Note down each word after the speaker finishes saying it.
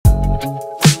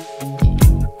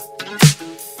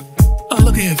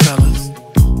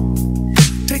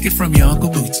it from your Uncle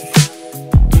Bootsy.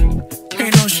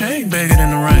 Ain't no shame bigger than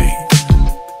the rain.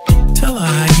 Tell her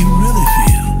how you really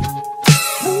feel.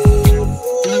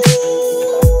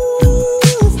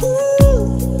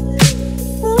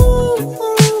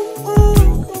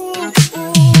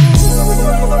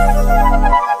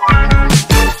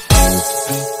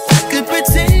 I could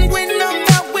pretend when I'm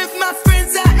out with my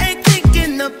friends I ain't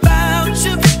thinking about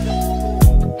you.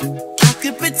 I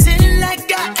could pretend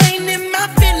like I ain't in my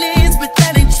feelings, but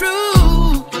that ain't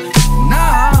true.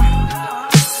 Nah.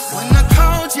 When I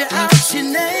called you out your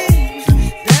name,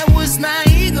 that was my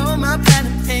ego, my bad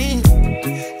pain.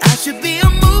 I should be a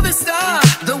movie star,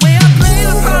 the way I play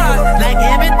the part, like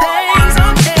everything's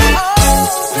okay. Oh,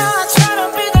 now I try to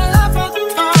be the life of the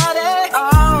party.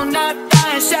 Oh, not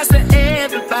buying shots to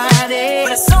everybody,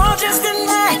 but it's all just an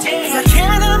act, 'cause I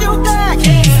can't have you back.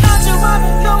 Thought you might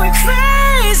be going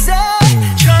crazy,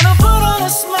 trying to put on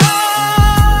a smile,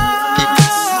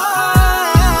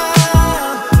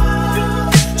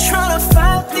 trying to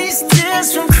fight these tears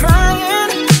from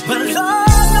crying, but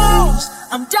Lord knows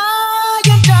I'm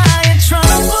dying,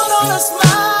 trying to put on a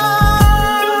smile.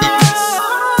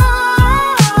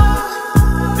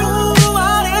 Ooh,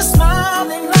 out here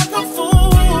smiling like a fool,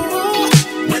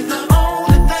 when the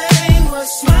only thing was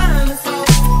smiling for,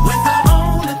 when the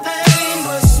only thing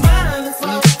was smiling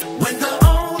for, when the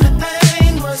only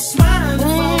thing was smiling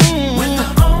for, when the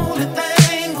only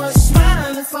thing was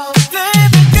smiling for.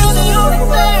 Baby girl, the only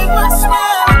thing was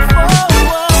smiling for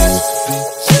was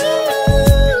you,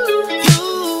 you,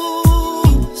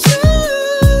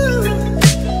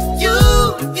 you, you,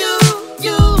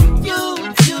 you,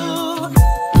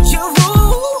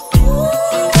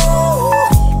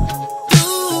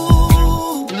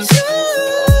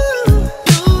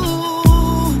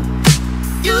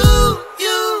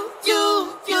 you,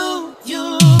 you, you,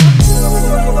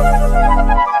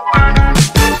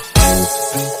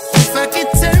 If I could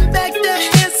turn back the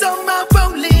hands on my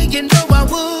rolling, you know I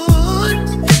would.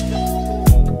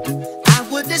 I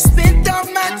would have spent all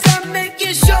my time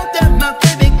making sure that